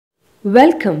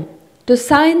Welcome to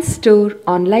Science Store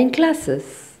online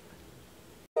classes.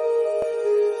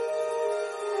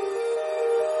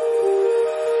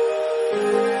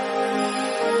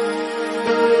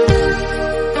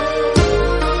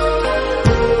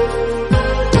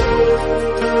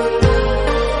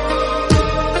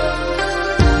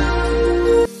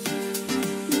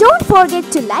 Don't forget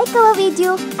to like our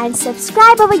video and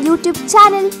subscribe our YouTube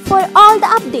channel for all the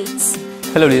updates.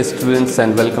 Hello dear students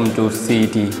and welcome to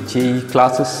CET JEE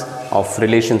classes of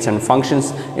relations and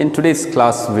functions. In today's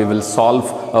class we will solve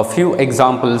a few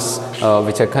examples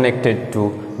which are connected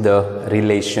to the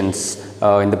relations.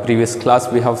 In the previous class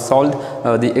we have solved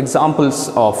the examples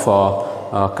of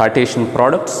Cartesian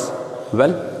products.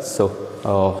 Well,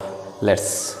 so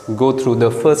let's go through the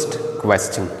first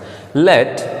question.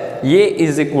 Let A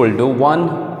is equal to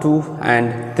 1, 2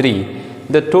 and 3.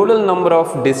 The total number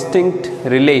of distinct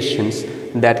relations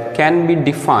that can be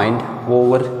defined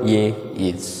over A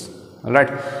is.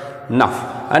 Alright. Now,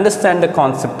 understand the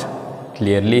concept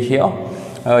clearly here.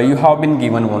 You have been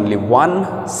given only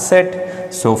one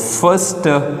set. So, first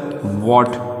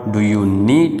what do you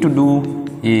need to do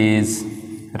is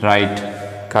write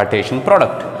Cartesian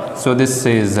product. So, this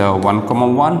is 1,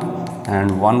 1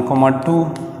 and 1, 2,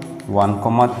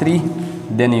 1, 3.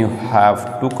 Then you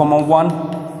have 2, 1,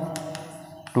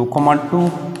 2,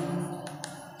 2,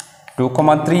 2,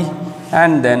 3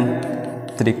 and then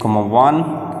 3, 1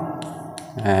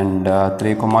 and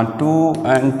 3, 2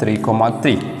 and 3,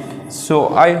 3.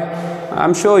 So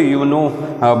I'm sure you know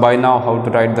by now how to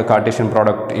write the Cartesian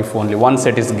product. If only one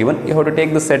set is given, you have to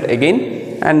take the set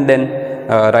again and then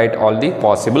write all the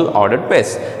possible ordered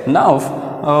pairs. Now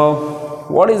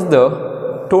what is the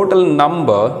total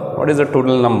number? What is the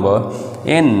total number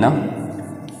in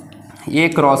A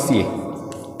cross A?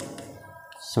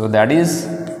 So that is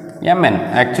Mn.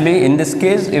 Actually, in this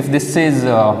case, if this is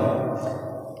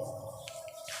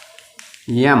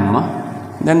M,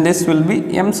 then this will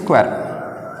be M square.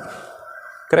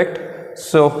 Correct?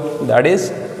 So that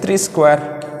is 3 square,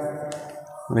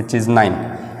 which is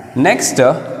 9. Next,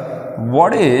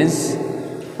 what is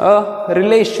a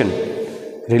relation?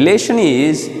 Relation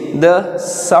is the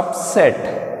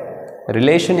subset.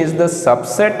 Relation is the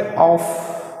subset of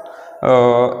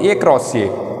A cross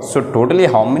A. So totally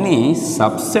how many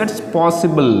subsets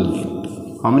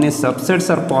possible? How many subsets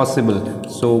are possible?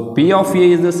 So P of A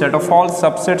is the set of all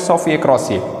subsets of A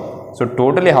cross A. So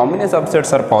totally how many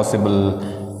subsets are possible?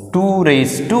 2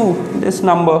 raised to this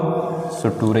number.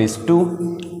 So 2 raised to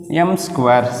M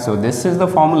square. So this is the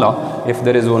formula if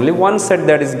there is only one set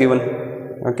that is given.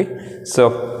 Okay.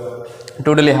 So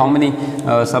totally how many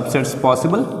subsets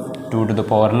possible? 2 to the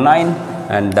power 9,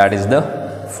 and that is the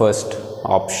first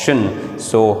option.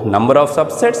 So number of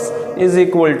subsets is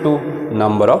equal to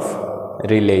number of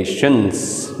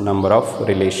relations.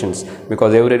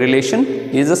 Because every relation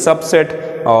is a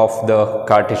subset of the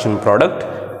Cartesian product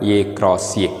A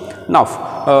cross A. Now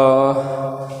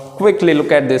quickly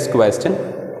look at this question.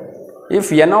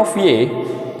 If n of A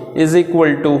is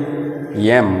equal to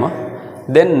M,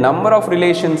 then number of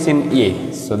relations in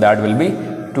A, so that will be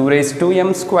 2 raised to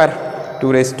M square.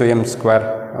 2 raised to M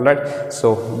square. Alright,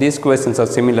 so these questions are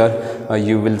similar.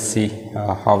 You will see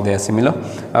how they are similar.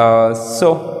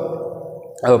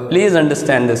 Please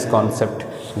understand this concept.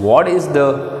 What is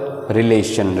the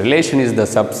relation? Relation is the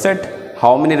subset.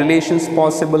 How many relations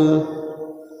possible?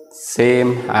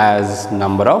 Same as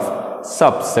number of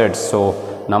subsets.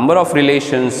 So number of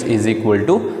relations is equal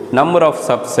to number of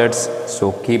subsets.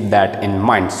 So keep that in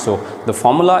mind. So the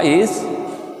formula is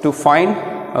to find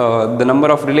the number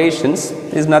of relations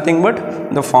is nothing but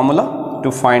the formula to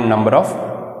find number of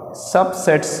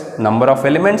subsets, number of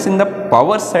elements in the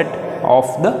power set of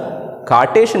the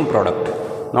Cartesian product,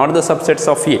 not the subsets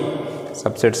of A,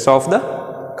 subsets of the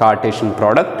Cartesian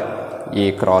product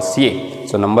A cross A.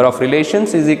 So number of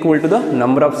relations is equal to the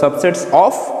number of subsets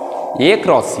of A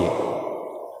cross A.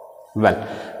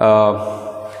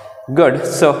 Well, good.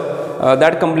 So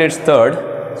that completes third.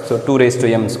 So 2 raised to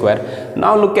M square.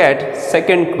 Now look at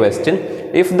second question.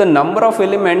 If the number of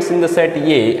elements in the set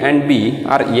A and B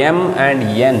are M and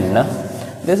N,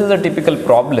 this is a typical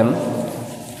problem.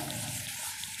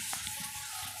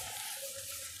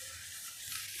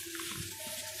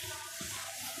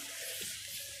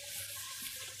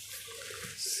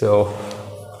 So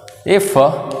if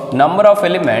number of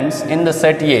elements in the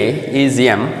set A is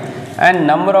M and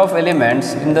number of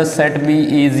elements in the set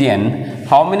B is N,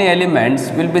 how many elements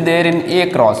will be there in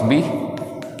A cross B?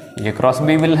 A cross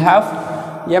B will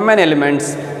have Mn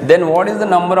elements. Then what is the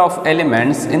number of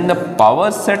elements in the power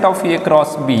set of A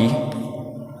cross B?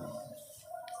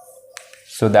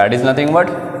 So that is nothing but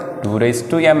 2 raised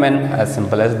to mn, as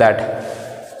simple as that.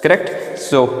 Correct?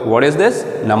 So what is this?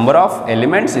 Number of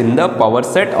elements in the power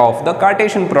set of the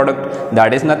Cartesian product.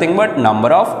 That is nothing but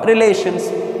number of relations.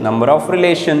 Number of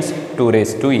relations 2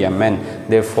 raised to mn.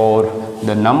 Therefore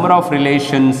the number of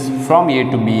relations from A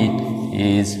to B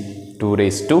is 2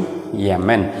 raised to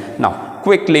mn. Now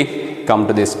quickly come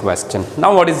to this question.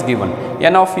 Now what is given?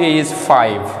 N of A is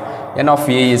 5. N of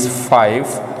A is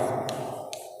 5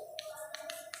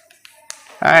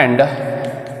 and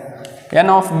n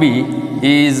of B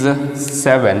is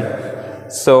 7.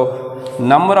 So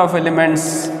number of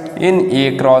elements in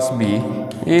A cross B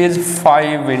is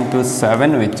 5 into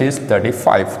 7, which is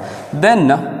 35. Then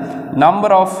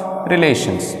number of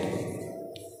relations.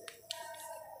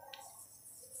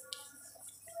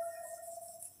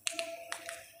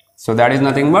 So that is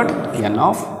nothing but n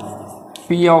of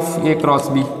P of A cross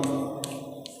B,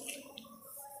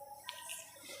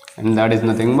 and that is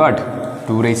nothing but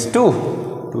 2 raised to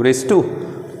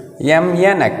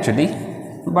mn actually,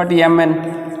 but mn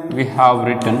we have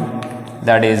written,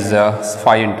 that is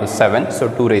 5 into 7, so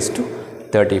 2 raised to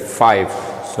 35.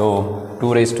 So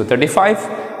 2 raised to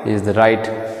 35 is the right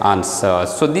answer.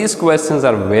 So these questions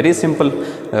are very simple,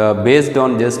 based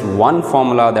on just one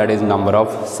formula, that is number of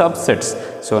subsets.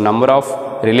 So number of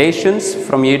relations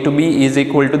from A to B is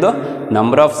equal to the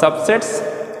number of subsets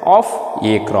of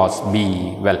A cross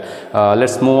B. Well,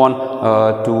 let's move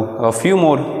on to a few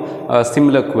more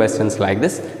similar questions like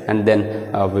this, and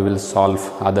then we will solve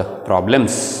other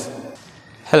problems.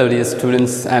 Hello dear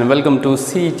students, and welcome to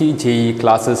CET JEE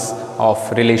classes of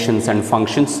relations and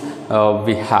functions.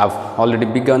 We have already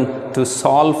begun to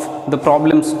solve the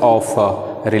problems of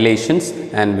relations,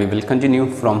 and we will continue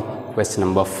from question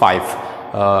number 5.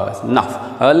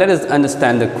 Now let us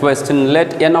understand the question.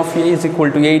 Let n of A is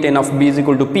equal to 8, n of B is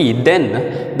equal to P.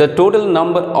 Then the total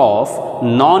number of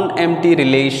non-empty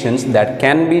relations that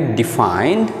can be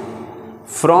defined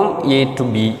from A to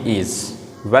B is,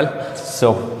 well,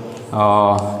 so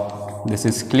this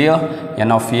is clear.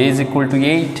 N of A is equal to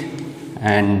 8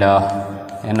 and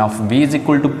n of B is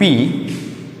equal to P.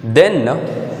 Then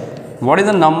what is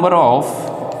the number of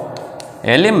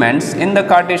elements in the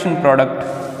Cartesian product?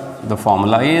 The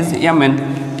formula is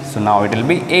mn. So now it will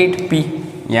be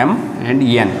 8p m and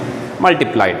n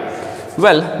multiplied.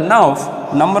 Well, now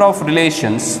number of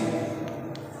relations.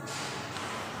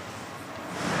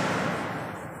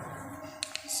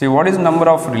 See, what is number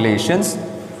of relations?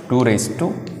 2 raised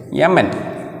to mn.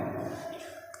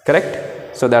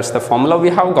 Correct? So that's the formula we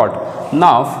have got.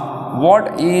 Now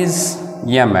what is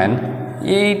mn?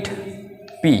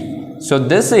 8p. So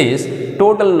this is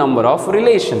total number of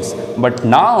relations, but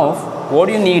now what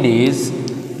you need is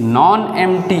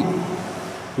non-empty.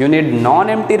 You need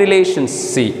non-empty relations.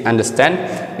 See, understand,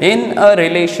 in a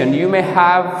relation you may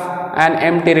have an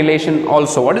empty relation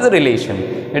also. What is the relation?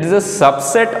 It is a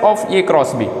subset of A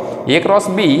cross B. A cross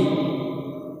B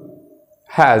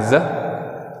has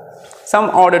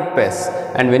some ordered pairs,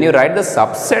 and when you write the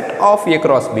subset of A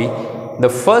cross B, the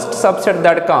first subset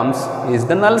that comes is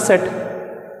the null set.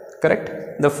 Correct?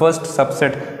 The first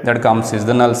subset that comes is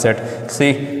the null set.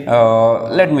 See,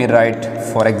 let me write,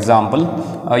 for example,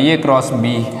 A cross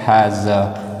B has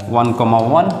 1 comma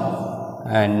 1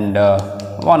 and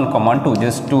 1 comma 2,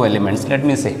 just 2 elements, let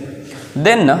me say.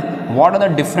 Then what are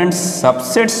the different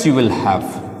subsets you will have?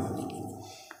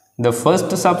 The first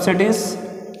subset is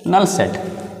null set,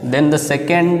 then the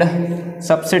second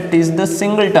subset is the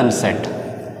singleton set,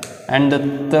 and the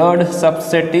third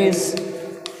subset is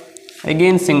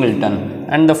again singleton,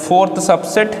 and the fourth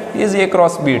subset is A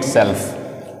cross B itself.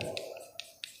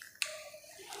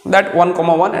 That 1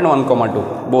 comma 1 and 1 comma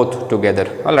 2 both together.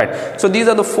 Alright, so these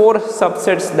are the 4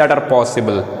 subsets that are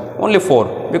possible. Only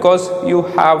 4, because you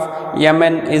have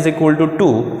mn is equal to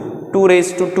 2, 2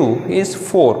 raised to 2 is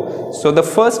 4. So the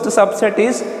first subset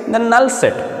is the null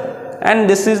set, and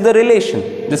this is the relation.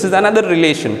 This is another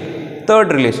relation,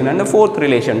 third relation, and the fourth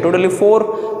relation. Totally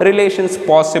 4 relations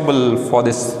possible for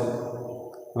this.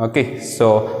 Okay,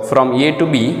 so from A to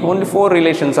B only 4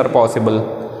 relations are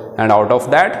possible, and out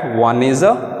of that one is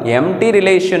a empty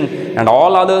relation and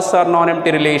all others are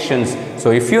non-empty relations.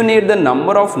 So if you need the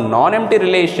number of non-empty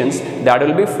relations, that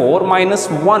will be 4 minus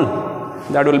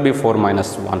 1. That will be 4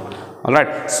 minus 1.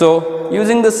 Alright, so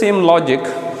using the same logic,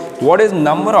 what is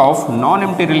number of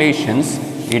non-empty relations?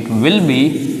 It will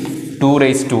be 2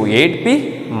 raised to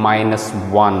 8p minus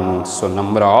 1. So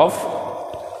number of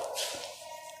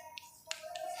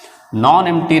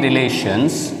non-empty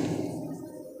relations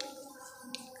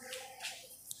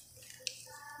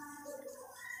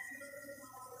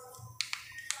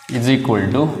is equal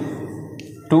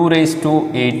to 2 raised to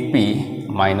 8p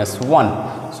minus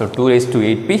 1. So 2 raised to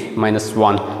 8p minus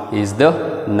 1 is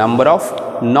the number of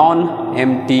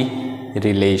non-empty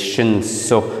relations.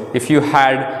 So if you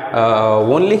had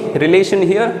only relation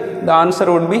here, the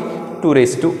answer would be 2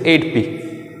 raised to 8p.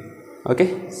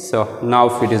 Okay, so now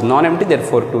if it is non-empty,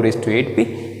 therefore 2 raised to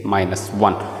 8p minus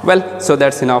 1. Well, so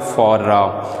that's enough for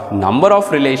number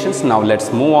of relations. Now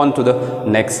let's move on to the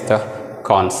next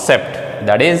concept,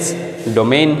 that is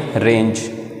domain, range,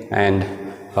 and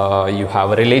you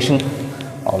have a relation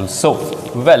also.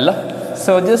 Well,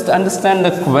 so just understand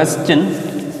the question.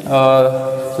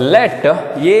 Let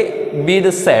A be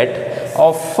the set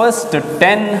of first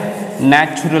 10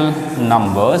 natural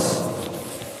numbers.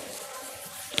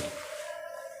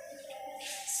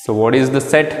 So what is the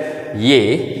set A?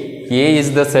 A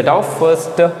is the set of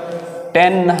first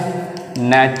 10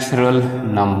 natural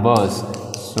numbers.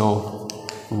 So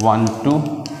 1,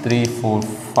 2, 3, 4,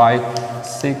 5,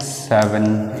 6,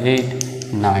 7,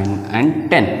 8, 9 and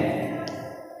 10.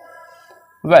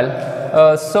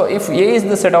 Well, so if A is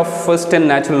the set of first 10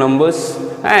 natural numbers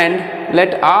and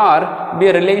let R be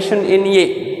a relation in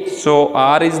A. So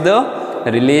R is the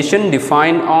relation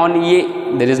defined on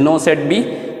A. There is no set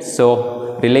B.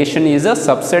 So relation is a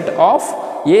subset of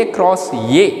A cross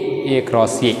A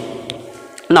cross A.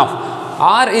 Now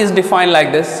R is defined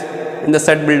like this in the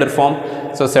set builder form.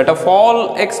 So set of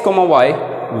all x comma y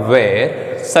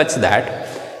where such that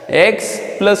x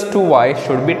plus 2y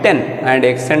should be 10 and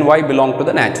x and y belong to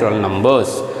the natural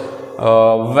numbers.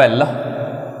 Well,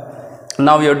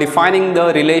 now we are defining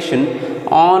the relation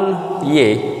on A.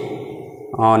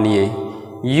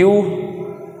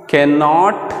 You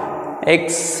cannot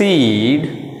exceed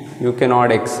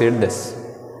this.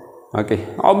 Okay,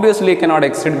 obviously you cannot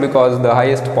exceed because the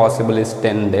highest possible is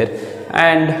 10 there,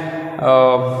 and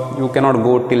you cannot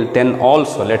go till 10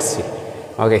 also. Let's see.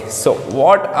 Okay, so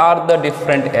what are the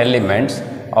different elements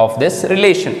of this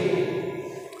relation?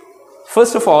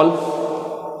 First of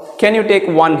all, can you take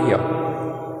 1 here?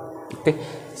 Okay,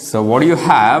 so what you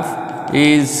have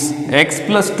is x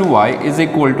plus 2y is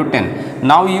equal to 10.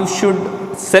 Now you should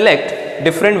select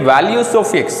different values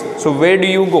of x. So where do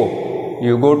you go?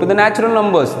 You go to the natural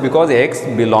numbers because x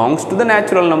belongs to the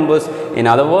natural numbers. In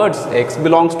other words, x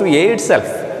belongs to A itself.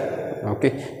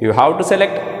 Okay, you have to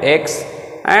select x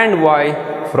and y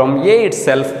from A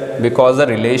itself because the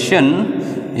relation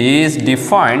is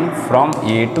defined from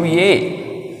A to A.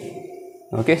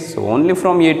 Okay, so only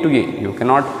from A to A. You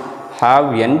cannot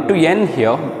have n to n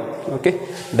here. Okay,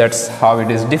 that's how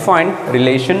it is defined.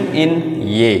 Relation in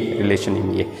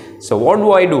A. So what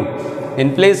do I do?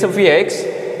 In place of x,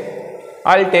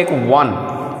 I'll take 1.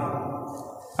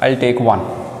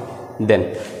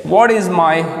 Then what is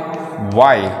my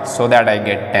y so that I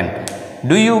get 10?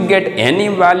 Do you get any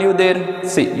value there?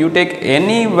 See, you take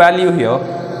any value here,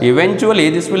 eventually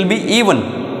this will be even.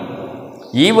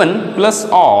 Even plus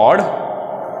odd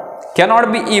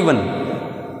cannot be even.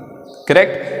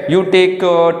 Correct? You take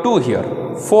 2 here,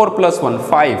 4 plus 1,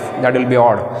 5, that will be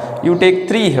odd. You take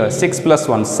 3 here, 6 plus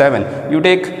 1, 7. You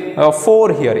take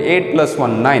 4 here, 8 plus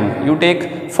 1, 9. You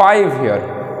take 5 here,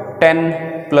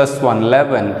 10 plus 1,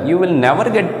 11. You will never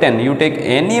get 10. You take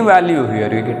any value here,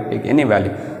 you can take any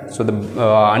value. So the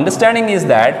understanding is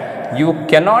that you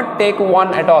cannot take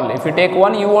 1 at all. If you take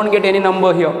 1, you won't get any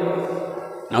number here.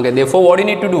 Okay, therefore what you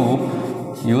need to do,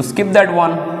 you skip that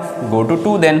 1, go to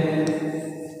 2 then.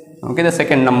 Okay, the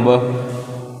second number.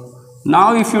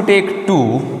 Now if you take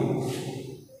 2,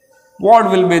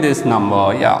 what will be this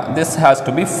number? Yeah, this has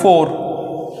to be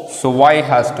 4. So y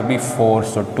has to be 4.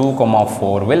 So 2 comma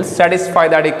 4 will satisfy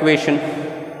that equation.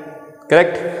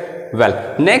 Correct?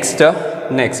 Well, next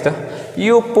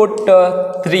you put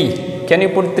 3. Can you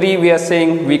put 3? We are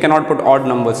saying we cannot put odd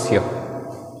numbers here.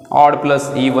 Odd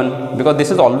plus even, because this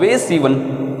is always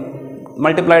even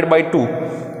multiplied by 2.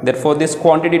 Therefore this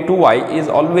quantity 2y is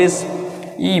always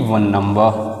even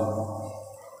number.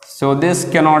 So this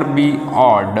cannot be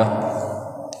odd.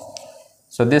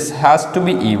 So this has to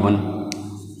be even.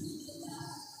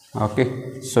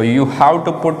 Okay, so you have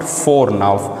to put 4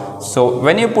 now. So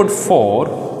when you put 4,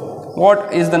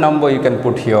 what is the number you can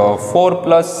put here? 4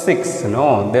 plus 6.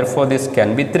 No, therefore this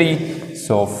can be 3.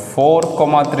 So 4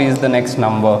 comma 3 is the next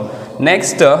number.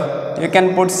 Next you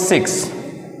can put 6.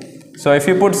 So if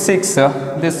you put 6,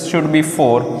 this should be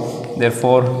 4.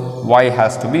 Therefore y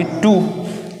has to be 2.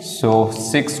 So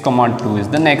 6 comma 2 is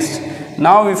the next.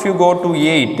 Now if you go to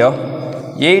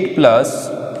 8 plus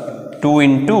 2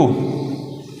 into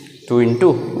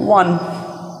 1.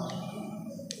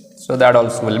 So that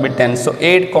also will be 10. So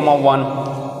 8 comma 1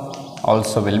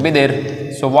 also will be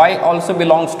there. So y also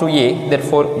belongs to A.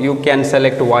 Therefore you can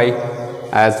select y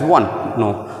as 1.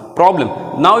 No problem.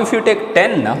 Now if you take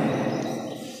 10,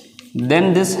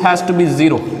 then this has to be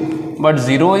 0, but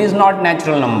 0 is not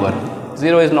natural number.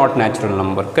 0 is not natural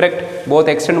number, correct? Both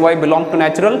x and y belong to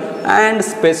natural, and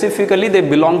specifically they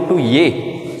belong to A.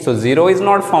 So 0 is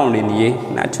not found in A,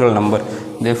 natural number.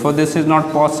 Therefore this is not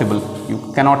possible. You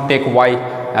cannot take y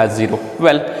as 0.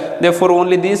 Well, therefore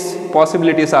only these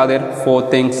possibilities are there, 4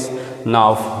 things. Now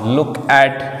look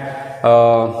at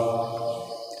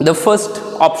the first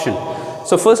option.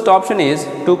 So first option is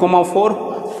 2, 4,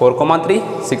 4, 3,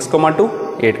 6, 2,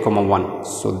 8, 1.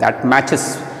 So that matches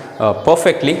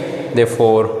perfectly.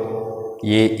 Therefore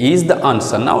A is the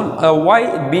answer. Now why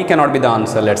B cannot be the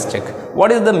answer? Let's check.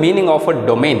 What is the meaning of a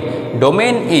domain?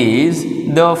 Domain is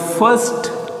the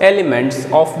first elements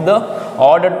of the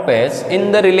ordered pairs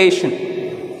in the relation.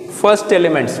 First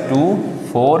elements 2,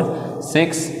 4,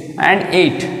 6 and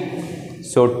 8.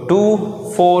 So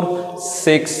 2, 4,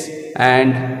 6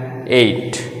 and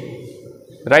 8,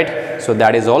 right? So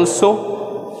that is also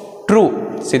true.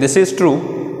 See, this is true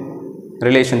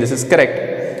relation, this is correct.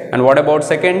 And what about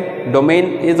second? Domain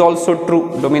is also true.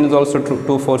 Domain is also true.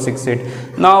 2, 4, 6,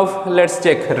 8. Now let's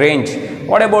check range.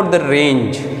 What about the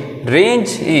range? Range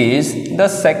is the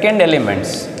second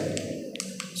elements.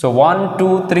 So 1,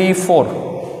 2, 3,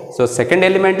 4. So second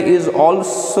element is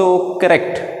also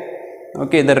correct.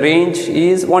 Okay, the range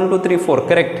is 1, 2, 3, 4,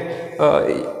 correct.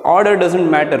 Order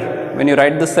doesn't matter. When you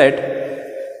write the set,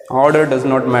 order does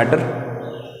not matter.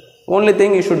 Only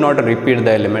thing, you should not repeat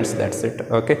the elements, that's it.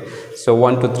 Okay, so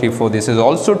 1, 2, 3, 4, this is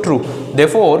also true.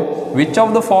 Therefore, which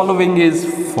of the following is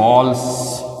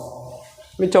false?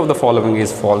 Which of the following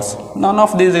is false? None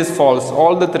of these is false.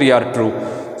 All the 3 are true.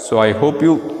 So I hope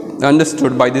you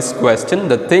understood by this question.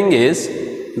 The thing is,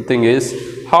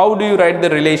 how do you write the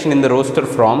relation in the roster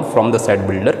from the set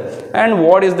builder, and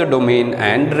what is the domain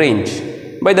and range?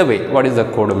 By the way, what is the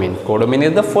codomain? Codomain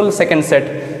is the full second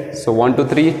set. So 1, 2,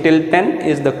 3 till 10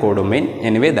 is the codomain.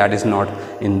 Anyway, that is not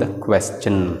in the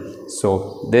question.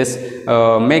 So this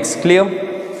makes clear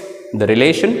the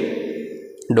relation,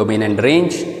 domain and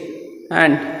range,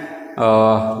 and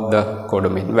the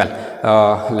codomain. Well,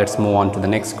 let's move on to the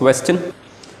next question.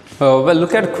 Well,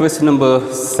 look at question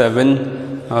number 7.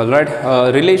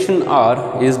 Right, relation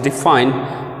R is defined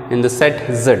in the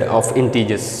set Z of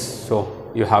integers.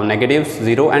 So you have negatives,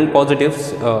 0 and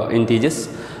positives integers.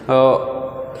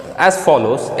 As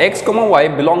follows: x, y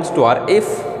belongs to R if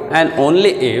and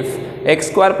only if x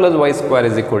square plus y square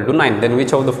is equal to 9. Then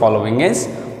which of the following is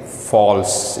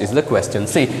false is the question.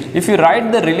 See, if you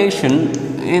write the relation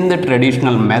in the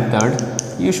traditional method,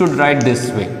 you should write this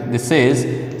way. This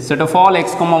is set of all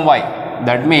x, y.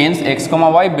 That means x,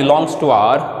 y belongs to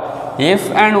R if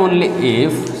and only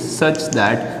if such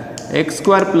that x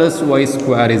square plus y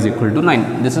square is equal to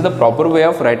 9. This is the proper way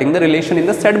of writing the relation in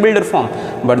the set builder form,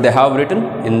 but they have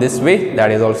written in this way.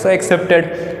 That is also accepted.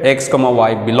 X,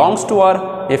 y belongs to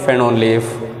R if and only if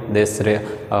this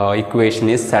equation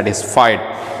is satisfied.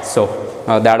 So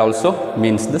that also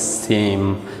means the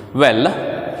same. Well,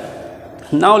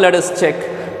 now let us check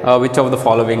which of the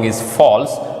following is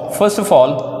false. First of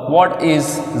all, what is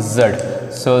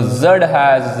Z? So Z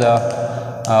has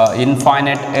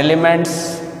infinite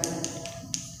elements.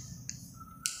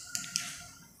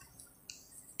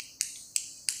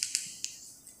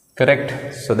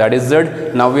 Correct. So that is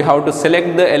Z. Now we have to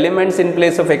select the elements in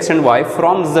place of x and y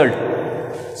from Z.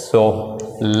 So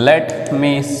let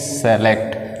me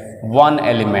select one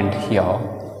element here.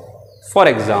 For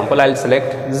example, I'll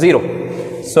select 0.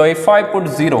 So if I put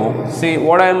 0, see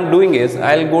what I am doing is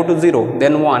I'll go to 0,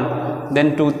 then 1,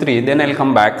 then 2, 3, then I'll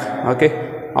come back.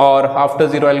 Okay. Or after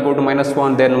 0 I'll go to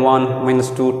 -1, then 1,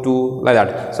 -2, 2, like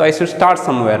that. So I should start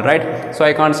somewhere, right? So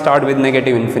I can't start with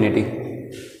negative infinity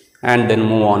and then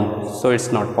move on. So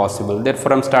it's not possible.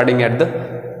 Therefore I'm starting at the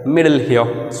middle here.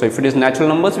 So if it is natural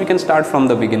numbers, we can start from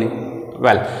the beginning.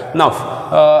 Well, now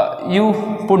you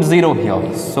put 0 here.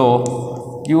 So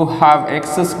you have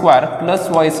x square plus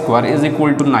y square is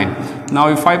equal to 9. Now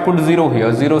if I put 0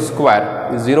 here, 0 square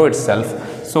is 0 itself.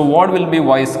 So what will be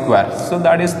y square? So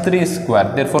that is 3 square.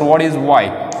 Therefore what is y?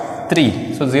 3.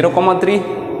 So 0, 3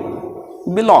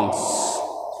 belongs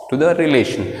to the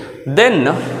relation. Then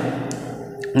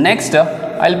next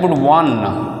I'll put 1.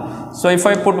 So if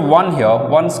I put 1 here,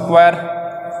 1 square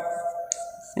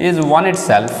is 1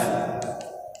 itself.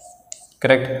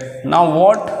 Correct. Now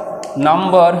what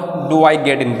number do I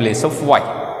get in place of y?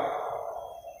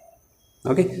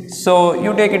 Okay, so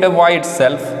you take it as y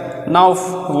itself. Now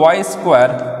y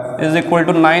square is equal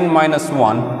to 9 minus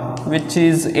 1, which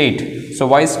is 8. So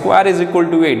y square is equal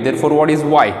to 8. Therefore what is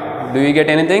y? Do you get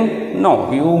anything? No,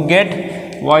 you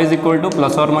get y is equal to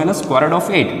plus or minus square root of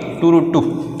 8, 2 root 2.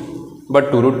 but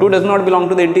 2 root 2 does not belong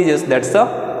to the integers. That's a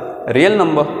real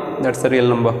number. That's a real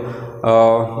number.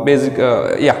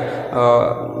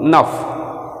 Now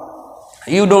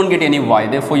you don't get any y,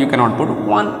 therefore you cannot put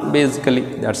 1. Basically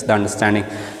that's the understanding.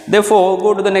 Therefore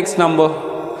go to the next number.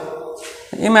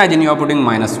 Imagine you are putting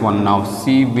 -1. Now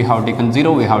see, we have taken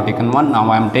 0, we have taken 1, now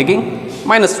I am taking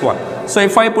 -1. So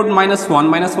if I put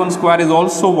 -1 square is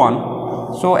also 1.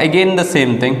 So again the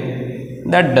same thing,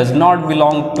 that does not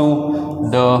belong to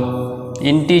the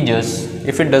integers.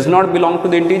 If it does not belong to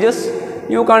the integers,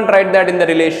 you can't write that in the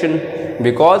relation,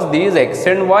 because these x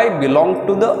and y belong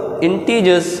to the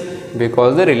integers,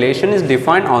 because the relation is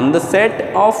defined on the set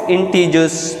of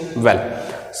integers. Well,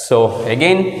 so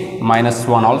again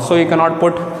 -1 also you cannot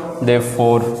put,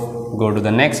 therefore go to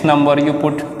the next number, you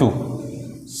put 2.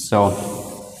 So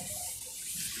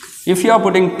if you are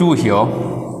putting 2 here,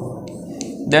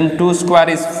 then 2 square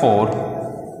is 4,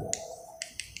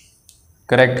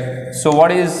 correct? So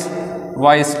what is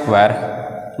y square?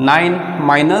 9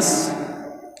 minus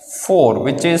 4,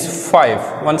 which is 5.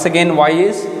 Once again y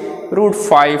is root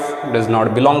 5, does not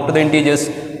belong to the integers.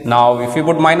 Now if you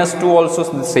put -2 also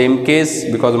the same case,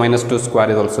 because -2 square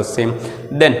is also same.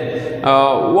 Then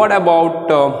what about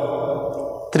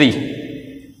 3?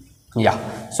 Yeah,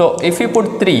 so if you put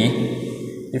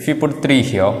 3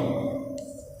 here,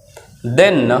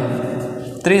 then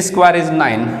 3 square is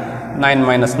 9, 9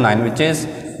 minus 9, which is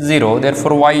 0,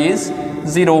 therefore y is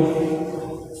 0,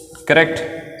 correct?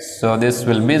 So this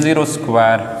will be 0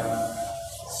 square.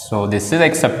 So this is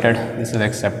accepted, this is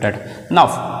accepted. Now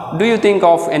do you think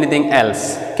of anything else?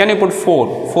 Can you put 4?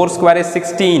 4 square is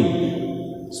 16.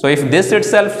 So if this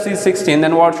itself is 16,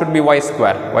 then what should be y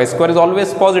square? Y square is always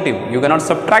positive, you cannot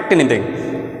subtract anything,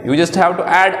 you just have to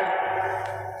add.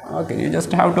 Okay, you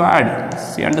just have to add.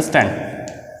 See, understand?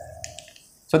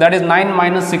 So that is 9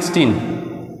 minus 16,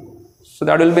 so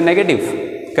that will be negative,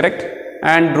 correct?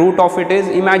 And root of it is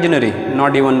imaginary,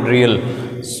 not even real,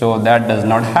 so that does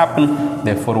not happen.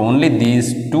 Therefore only these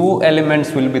two elements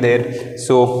will be there.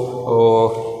 So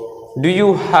do you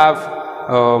have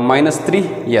 -3?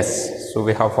 Yes, so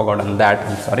we have forgotten that,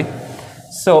 I'm sorry.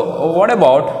 So what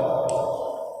about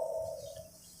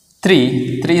 3?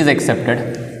 3 is accepted.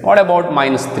 What about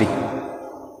 -3?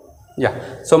 Yeah,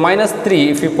 so -3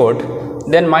 if you put,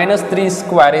 then -3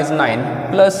 square is 9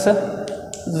 plus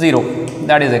 0,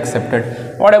 that is accepted.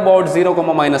 What about 0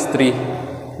 comma -3?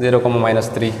 0 comma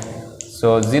 -3. So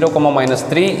 0 comma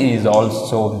 -3 is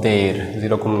also there.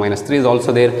 0 comma -3 is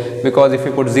also there, because if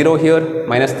you put 0 here,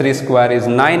 -3 square is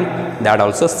 9, that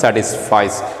also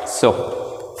satisfies. So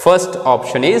first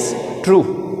option is true.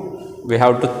 We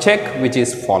have to check which is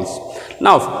false.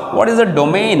 Now what is the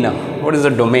domain? What is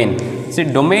the domain? See,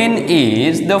 domain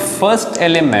is the first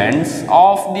elements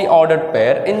of the ordered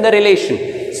pair in the relation.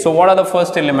 So what are the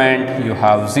first element? You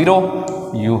have 0,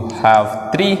 you have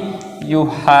 3, you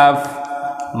have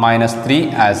 -3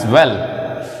 as well,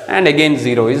 and again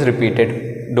 0 is repeated.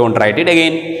 Don't write it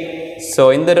again. So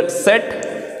in the set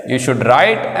you should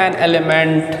write an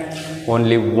element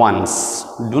only once.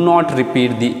 Do not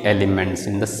repeat the elements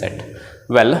in the set.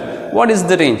 Well, what is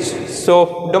the range? So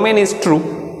domain is true,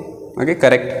 okay,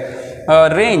 correct.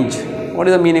 Range, what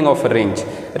is the meaning of a range?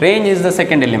 Range is the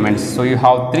second element. So you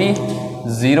have 3,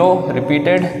 0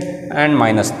 repeated, and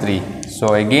 -3. So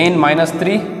again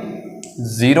 -3,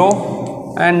 0,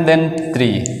 and then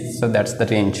 3. So that's the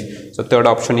range. So third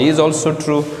option is also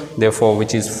true, therefore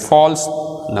which is false?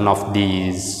 None of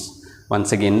these. Once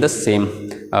again the same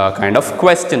kind of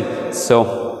question. So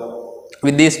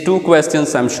with these two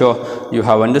questions, I'm sure you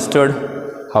have understood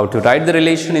how to write the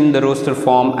relation in the roster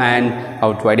form and how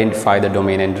to identify the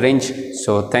domain and range.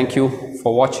 So thank you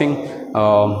for watching.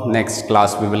 Next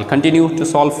class we will continue to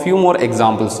solve few more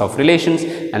examples of relations,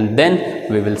 and then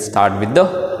we will start with the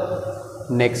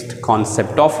next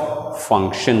concept of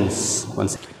functions.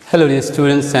 Hello dear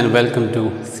students, and welcome to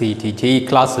CET JEE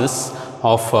classes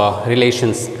of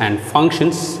relations and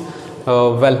functions.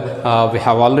 We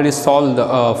have already solved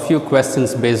a few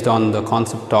questions based on the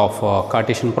concept of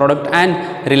Cartesian product and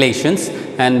relations,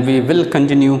 and we will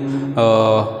continue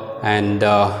and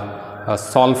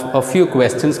solve a few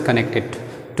questions connected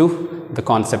to the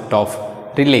concept of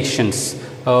relations.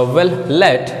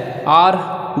 Let R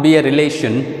be a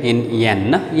relation in n.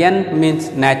 N means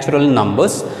natural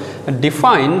numbers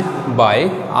defined by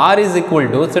R is equal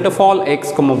to set of all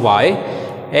x comma y,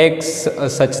 x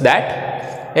such that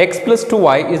x plus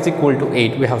 2y is equal to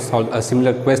 8. We have solved a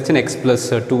similar question, x plus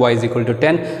 2y is equal to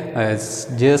 10. It's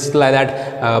just like that,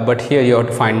 but here you have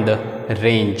to find the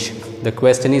range. The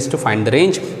question is to find the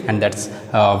range, and that's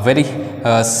a very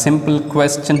simple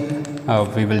question.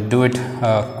 We will do it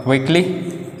quickly.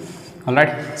 All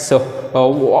right. So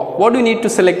what do you need to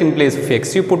select in place of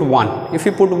x? You put 1. If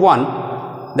you put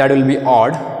 1, that will be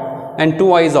odd, and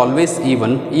 2i is always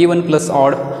even. Even plus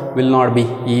odd will not be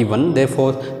even,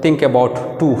 therefore think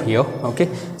about 2 here. Okay,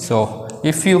 so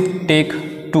if you take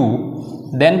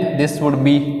 2, then this would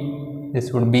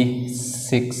be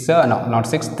 6, no, not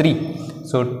 6, 3.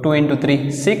 So 2 into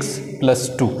 3, 6 plus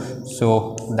 2,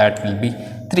 so that will be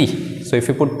 3. So if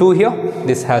you put 2 here,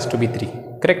 this has to be 3,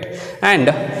 correct? And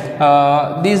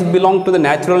these belong to the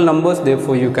natural numbers,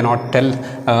 therefore you cannot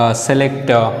select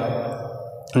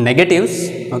negatives.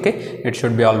 Okay, it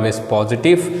should be always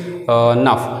positive.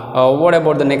 Now what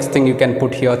about the next thing? You can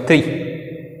put here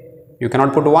 3. You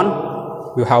cannot put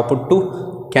 1, you have put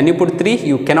 2. Can you put 3?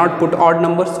 You cannot put odd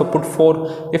numbers, so put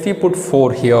 4. If you put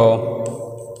 4 here,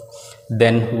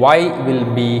 then y will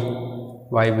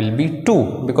be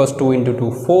 2, because 2 into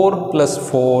 2, 4 plus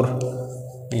 4,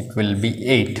 it will be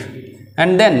 8.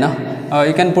 And then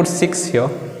you can put 6 here.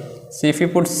 See, if you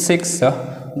put 6,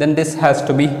 then this has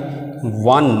to be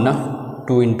 1.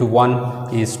 2 into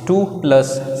 1 is 2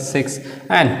 plus 6,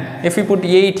 and if you put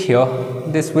 8 here,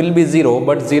 this will be 0,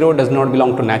 but 0 does not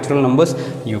belong to natural numbers.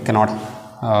 You cannot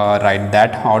write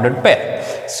that ordered pair.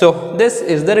 So this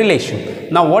is the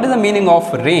relation. Now what is the meaning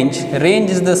of range?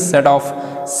 Range is the set of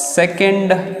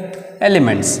second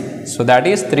elements. So that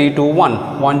is 3 to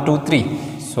 1, 1 2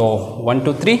 3. So 1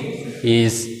 2 3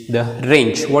 is the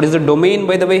range. What is the domain,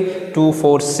 by the way? 2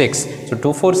 4 6. So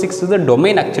 2 4 6 is the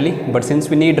domain actually, but since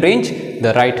we need range,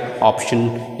 the right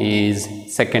option is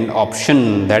second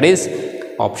option, that is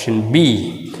option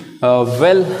B.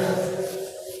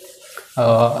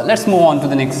 Let's move on to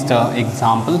the next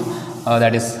example,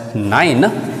 that is 9.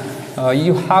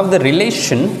 You have the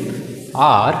relation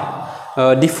R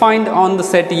defined on the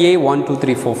set A 1 2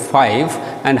 3 4 5,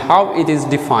 and how it is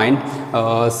defined.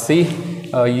 See,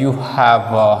 you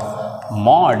have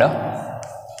mod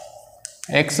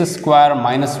x square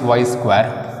minus y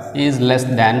square is less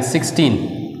than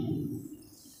 16.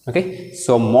 Okay,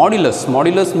 so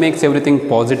modulus makes everything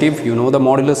positive. You know the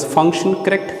modulus function,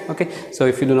 correct? Okay, so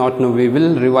if you do not know, we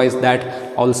will revise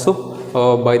that also.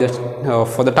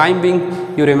 For the time being,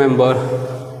 you remember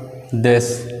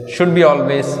this should be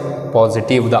always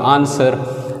positive. The answer,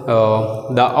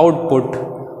 the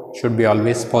output should be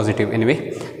always positive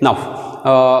anyway. Now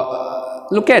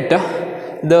look at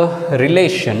the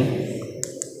relation.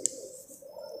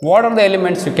 What are the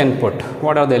elements you can put?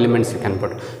 What are the elements you can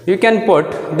put? You can put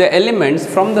the elements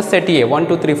from the set A 1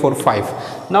 2 3 4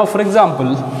 5. Now for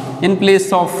example, in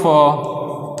place of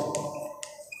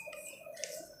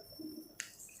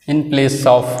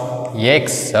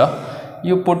x,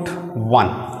 you put 1,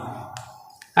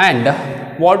 and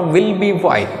what will be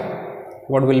y?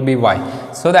 What will be y?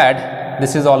 So that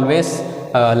this is always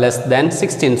less than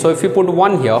 16. So if you put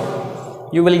 1 here,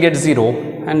 you will get 0,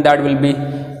 and that will be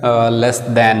less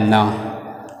than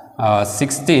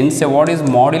 16. So what is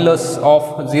modulus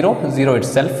of 0? 0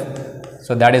 itself.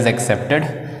 So that is accepted.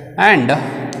 And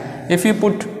if you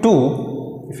put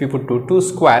 2, 2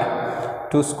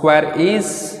 square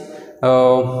is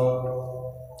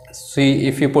see,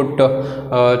 if you put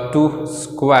 2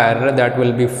 square, that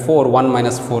will be 4. 1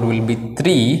 minus 4 will be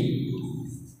 3,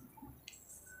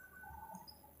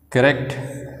 correct?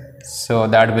 So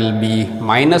that will be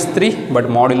minus 3, but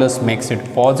modulus makes it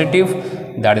positive.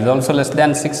 That is also less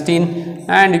than 16.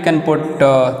 And you can put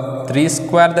 3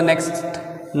 square, the next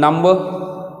number.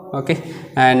 Okay,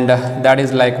 and that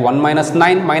is like 1 minus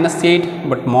 9 minus 8,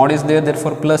 but mod is there,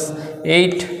 therefore plus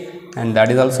 8, and that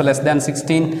is also less than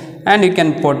 16. And you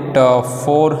can put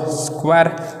 4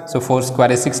 square. So 4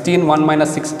 square is 16. 1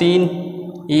 minus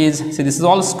 16 is, see, this is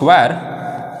all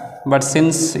square, but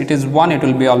since it is 1, it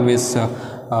will be always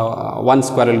 1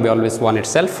 square will be always 1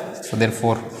 itself. So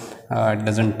therefore it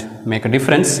doesn't make a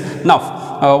difference. Now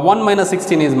 1 minus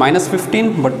 16 is minus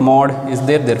 15, but mod is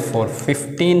there, therefore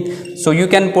 15. So you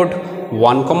can put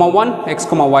 1 comma 1, x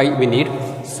comma y we need.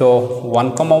 So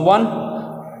 1 comma 1,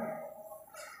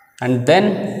 and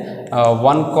then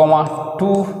 1 comma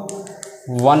 2,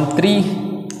 1 3,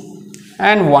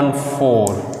 and 1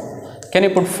 4. Can you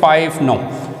put 5? No.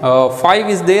 5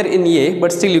 is there in A,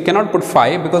 but still you cannot put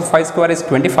 5, because 5 square is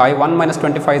 25. 1 minus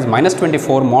 25 is minus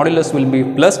 24. Modulus will be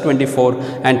plus 24,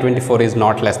 and 24 is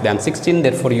not less than 16.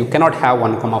 Therefore you cannot have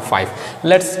 1 comma 5.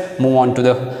 Let's move on to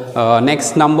the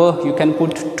next number. You can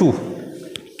put 2.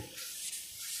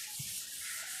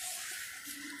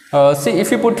 See, if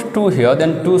you put 2 here,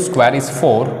 then 2 square is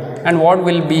 4, and what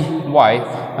will be y?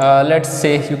 Let's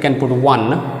say you can put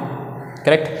 1,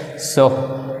 correct?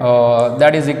 So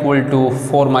that is equal to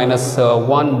 4 minus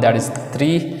 1, that is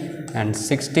 3, and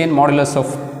 16. Modulus of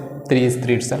 3 is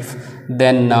 3 itself.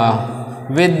 Then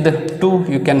with 2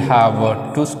 you can have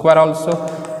 2 square also,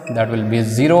 that will be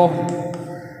 0.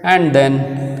 And then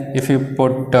if you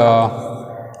put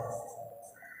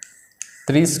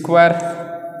 3 square,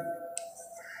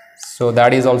 so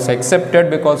that is also accepted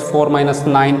because 4 minus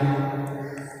 9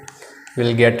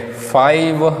 will get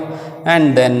 5,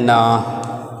 and then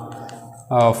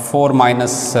 4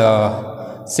 minus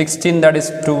 16, that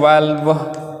is 12,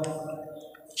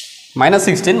 minus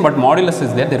 16, but modulus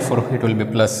is there, therefore it will be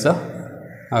plus.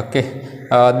 Okay,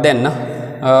 then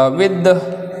with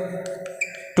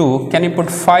 2 can you put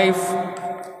 5?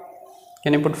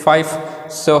 Can you put 5?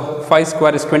 So 5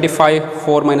 square is 25,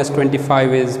 4 minus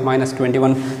 25 is minus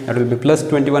 21, that will be plus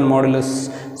 21 modulus,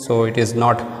 so it is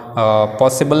not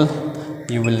possible.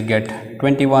 You will get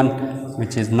 21,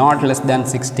 which is not less than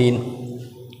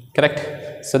 16, correct?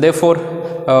 So therefore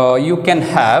you can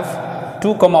have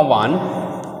 2 comma 1,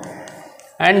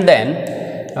 and then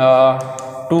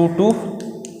 2 2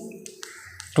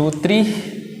 2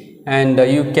 3, and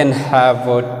you can have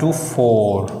 2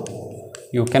 4.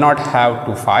 You cannot have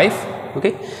 2 5.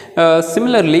 Okay,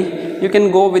 similarly you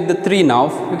can go with the 3. Now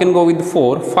you can go with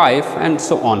 4 5 and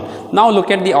so on. Now look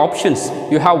at the options.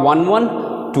 You have 1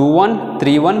 1, 2 1,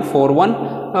 3 1, 4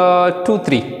 1, 2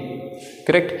 3,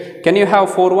 correct? Can you have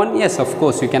 4 1? Yes, of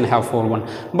course you can have 4 1,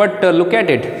 but look at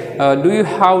it. Do you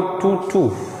have 2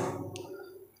 2?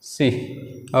 See,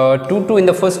 2 2 in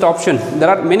the first option. There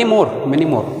are many more.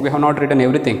 We have not written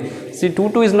everything. See, 2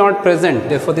 2 is not present,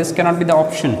 therefore this cannot be the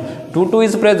option. 2 2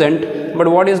 is present, but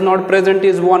what is not present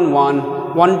is 1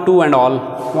 1, 1 2 and all.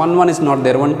 1 1 is not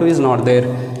there, 1 2 is not there.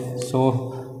 So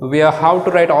we have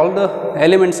to write all the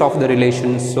elements of the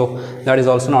relations, so that is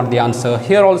also not the answer.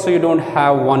 Here also you don't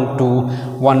have 1 2,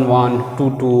 1 1,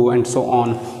 2 2 and so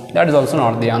on. That is also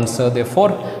not the answer,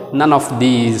 therefore none of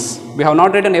these. We have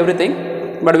not written everything,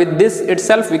 but with this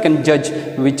itself we can judge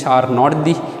which are not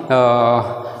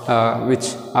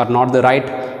the right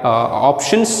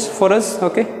options for us.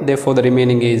 Okay, therefore the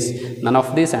remaining is none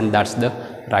of this, and that's the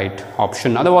right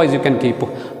option. Otherwise you can keep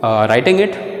writing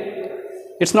it.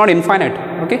 It's not infinite.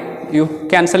 Okay, you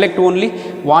can select only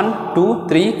 1 2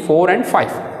 3 4 and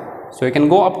 5, so you can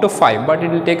go up to 5, but it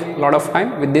will take a lot of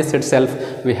time. With this itself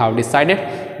we have decided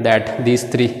that these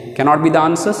 3 cannot be the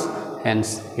answers,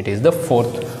 hence it is the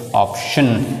fourth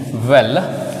option. Well,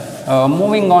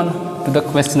 moving on to the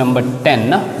question number 10.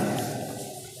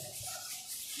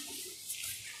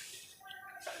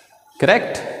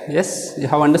 Correct? Yes, you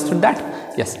have understood that?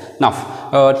 Yes. Now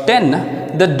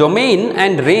 10, the domain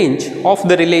and range of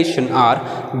the relation are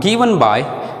given by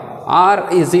R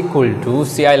is equal to,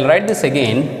 see, I'll write this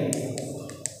again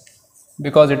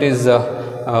because it is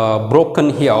broken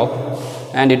here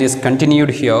and it is continued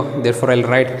here, therefore I'll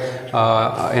write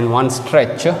in one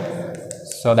stretch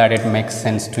so that it makes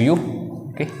sense to you.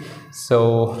 Okay,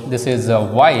 so this is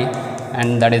y,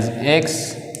 and that is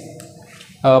x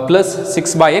plus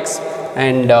 6 by x,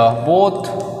 and both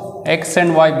x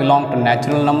and y belong to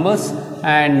natural numbers,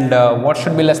 and what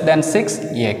should be less than 6?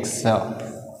 X.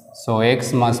 So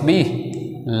x must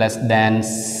be less than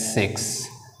 6.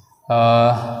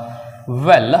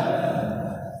 Well,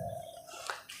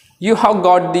 you have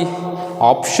got the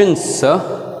options,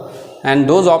 and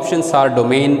those options are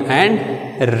domain and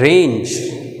range.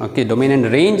 Okay, domain and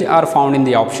range are found in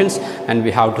the options, and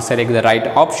we have to select the right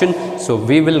option. So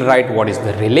we will write what is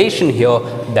the relation here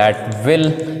that will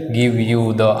give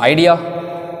you the idea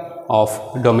of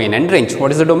domain and range.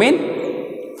 What is the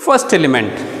domain? First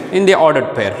element in the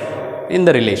ordered pair in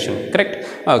the relation, correct?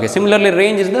 Okay, similarly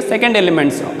range is the second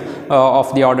elements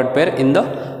of the ordered pair in the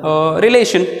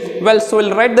relation. Well, so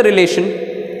we'll write the relation,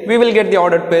 we will get the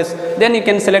ordered pairs, then you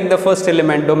can select the first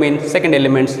element domain, second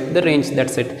elements the range,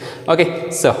 that's it.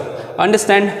 Okay, so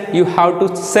understand, you have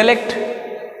to select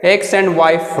x and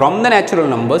y from the natural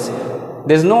numbers.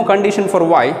 There is no condition for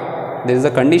y, there is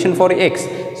a condition for x.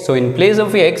 So in place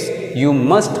of x you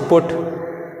must put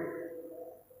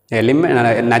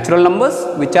natural numbers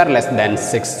which are less than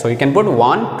 6. So you can put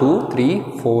 1 2 3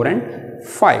 4 and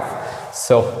 5.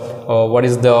 So what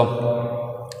is the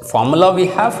formula we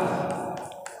have?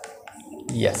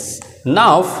 Yes,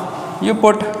 now you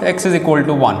put x is equal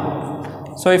to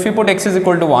 1. So if you put x is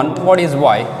equal to 1, what is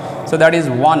y? So that is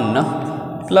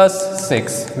 1 plus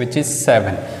 6, which is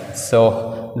 7.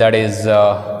 So that is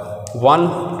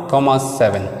 1 comma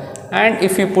 7, and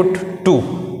if you put 2,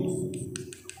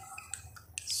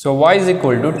 so y is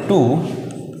equal to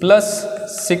 2 plus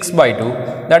 6 by 2,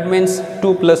 that means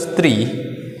 2 plus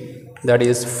 3, that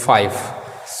is 5.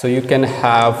 So you can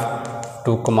have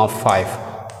 2 comma 5.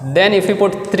 Then if you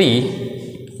put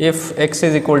 3, if x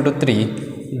is equal to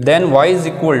 3, then y is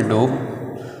equal to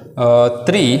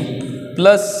 3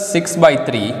 plus 6 by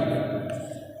 3,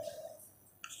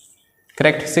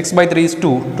 correct? 6 by 3 is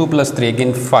 2, 2 plus 3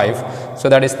 again 5, so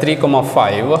that is 3 comma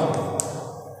 5.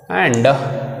 And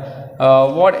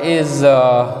what is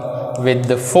with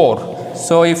the 4?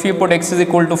 So if you put x is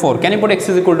equal to 4, can you put x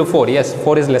is equal to 4? Yes,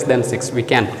 4 is less than 6, we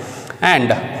can.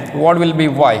 And what will be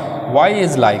y? Y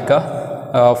is like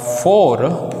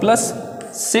 4 plus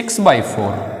 6 by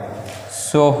 4.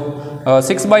 So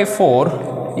 6 by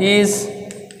 4 is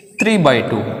 3 by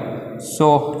 2.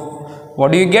 So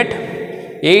what do you get?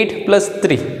 8 plus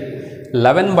 3,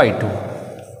 11 by 2.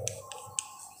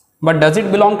 But does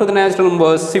it belong to the natural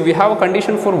numbers? See, we have a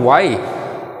condition for y.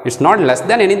 It's not less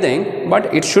than anything,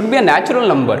 but it should be a natural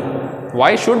number.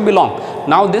 Y should belong.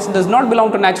 Now this does not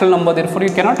belong to natural number, therefore you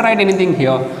cannot write anything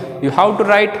here. You have to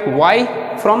write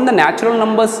y from the natural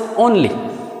numbers only.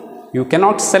 You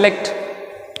cannot select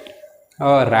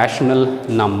a rational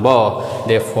number,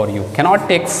 therefore you cannot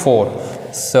take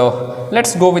 4. So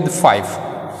let's go with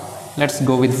 5. Let's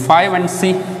go with 5 and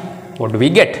see what do we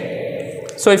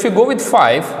get. So if you go with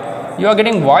 5, you are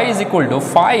getting y is equal to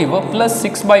 5 plus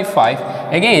 6 by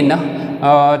 5, again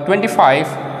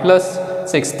 25 plus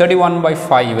 6, 31 by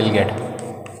 5 you will get,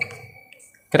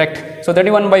 correct? So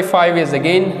 31 by 5 is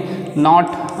again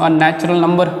not a natural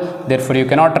number, therefore you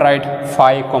cannot write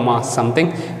 5 comma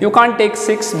something. You can't take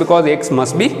 6 because x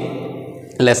must be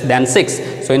less than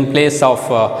 6. So in place of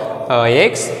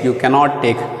x you cannot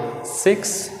take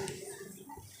 6,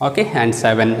 okay, and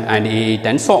 7 and 8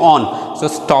 and so on. So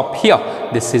stop here.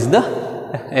 This is the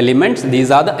elements,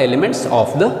 these are the elements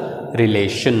of the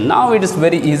relation. Now it is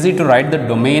very easy to write the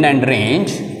domain and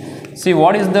range. See,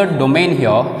 what is the domain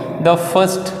here? The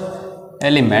first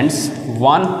elements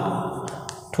 1,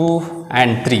 2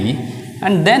 and 3,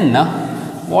 and then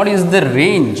what is the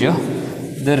range?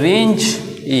 The range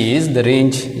is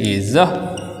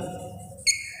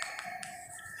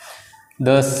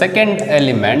the second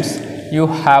elements. You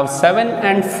have 7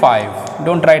 and 5.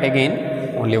 Don't write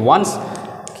again, only once.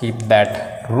 Keep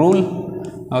that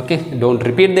rule, okay? Don't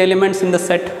repeat the elements in the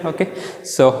set, okay?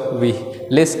 So we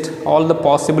list all the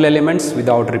possible elements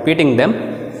without repeating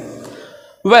them.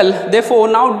 Well, therefore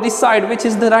now decide which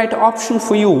is the right option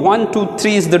for you. 1, 2,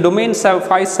 3 is the domain,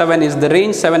 5, 7 is the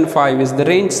range, 7, 5 is the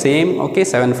range, same, okay?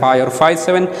 7, 5 or 5,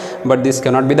 7, but this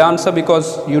cannot be the answer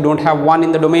because you don't have 1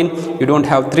 in the domain, you don't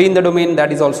have 3 in the domain.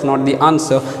 That is also not the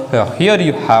answer. Here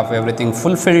you have everything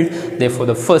fulfilled, therefore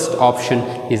the first option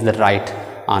is the right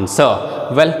answer.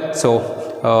 Well, so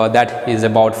that is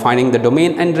about finding the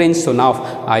domain and range. So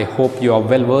now I hope you are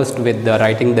well versed with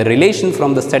writing the relation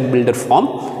from the set builder form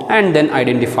and then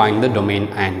identifying the domain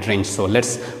and range. So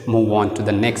let's move on to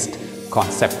the next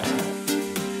concept.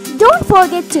 Don't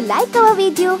forget to like our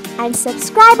video and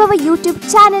subscribe our YouTube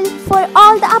channel for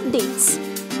all the updates.